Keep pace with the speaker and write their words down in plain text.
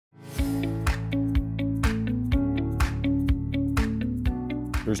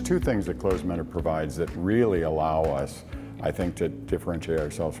There's two things that Closed Mentor provides that really allow us, I think, to differentiate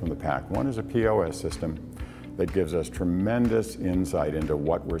ourselves from the pack. One is a POS system that gives us tremendous insight into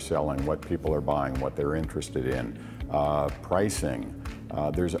what we're selling, what people are buying, what they're interested in, pricing.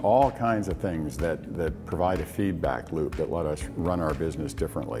 There's all kinds of things that provide a feedback loop that let us run our business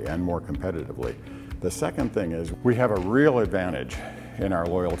differently and more competitively. The second thing is we have a real advantage in our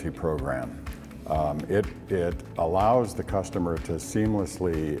loyalty program. It allows the customer to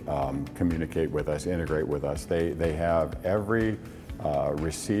seamlessly communicate with us, integrate with us. They have every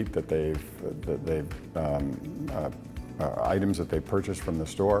receipt that items that they purchased from the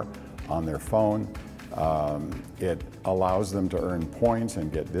store on their phone. It allows them to earn points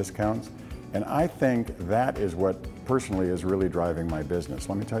and get discounts. And I think that is what personally is really driving my business.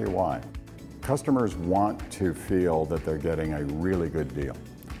 Let me tell you why. Customers want to feel that they're getting a really good deal.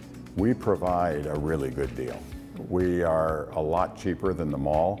 We provide a really good deal. We are a lot cheaper than the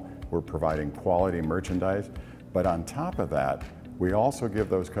mall. We're providing quality merchandise. But on top of that, we also give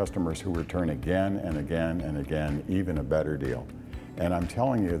those customers who return again and again and again even a better deal. And I'm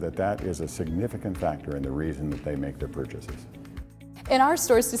telling you that that is a significant factor in the reason that they make their purchases. In our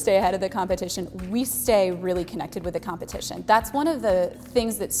stores, to stay ahead of the competition, we stay really connected with the competition. That's one of the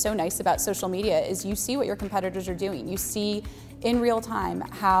things that's so nice about social media is you see what your competitors are doing. You see in real time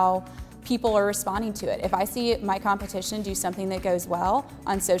how people are responding to it. If I see my competition do something that goes well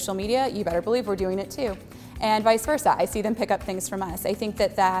on social media, you better believe we're doing it too. And vice versa, I see them pick up things from us. I think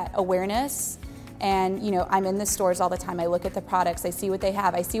that awareness, and I'm in the stores all the time, I look at the products, I see what they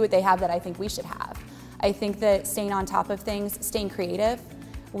have that I think we should have. I think that staying on top of things, staying creative,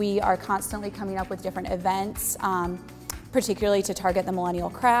 we are constantly coming up with different events, particularly to target the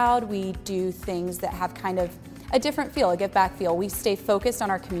millennial crowd. We do things that have kind of a different feel, a give back feel. We stay focused on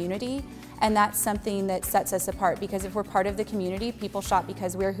our community, and that's something that sets us apart, because if we're part of the community, people shop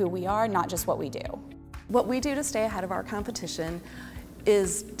because we're who we are, not just what we do. What we do to stay ahead of our competition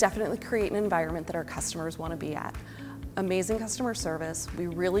is definitely create an environment that our customers want to be at. Amazing customer service. We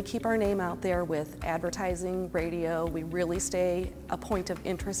really keep our name out there with advertising, radio. We really stay a point of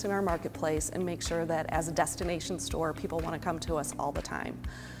interest in our marketplace and make sure that as a destination store, people want to come to us all the time.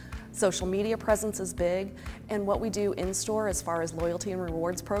 Social media presence is big, and what we do in store as far as loyalty and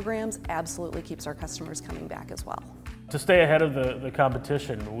rewards programs absolutely keeps our customers coming back as well. To stay ahead of the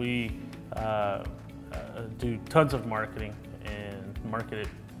competition, we do tons of marketing and market it.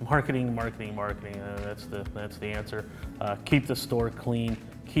 Marketing, that's the answer. Keep the store clean,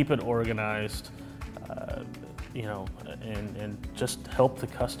 keep it organized, and just help the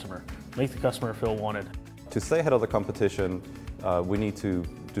customer, make the customer feel wanted. To stay ahead of the competition, we need to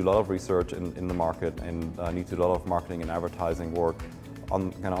do a lot of research in the market and need to do a lot of marketing and advertising work on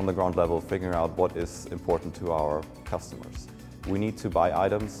the ground level, figuring out what is important to our customers. We need to buy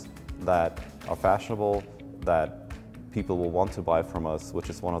items that are fashionable, that people will want to buy from us, which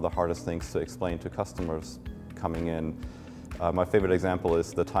is one of the hardest things to explain to customers coming in. My favorite example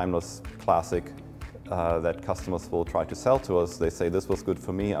is the timeless classic that customers will try to sell to us. They say, this was good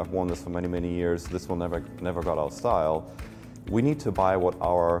for me, I've worn this for many, many years, this will never got out of style. We need to buy what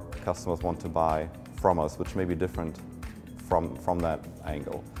our customers want to buy from us, which may be different from that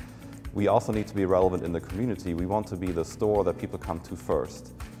angle. We also need to be relevant in the community. We want to be the store that people come to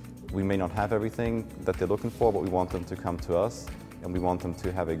first. We may not have everything that they're looking for, but we want them to come to us, and we want them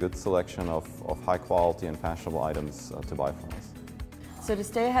to have a good selection of high quality and fashionable items to buy from us. So to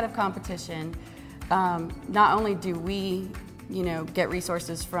stay ahead of competition, not only do we get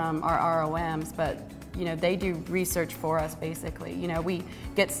resources from our ROMs, but they do research for us basically. We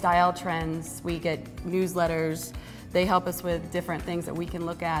get style trends, we get newsletters, they help us with different things that we can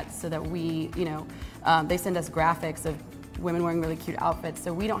look at so that we, they send us graphics of women wearing really cute outfits,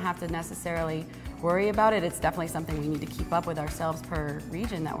 so we don't have to necessarily worry about it. It's definitely something we need to keep up with ourselves per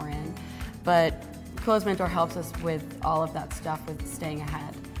region that we're in. But Closed Mentor helps us with all of that stuff with staying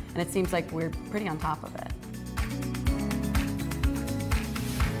ahead. And it seems like we're pretty on top of it.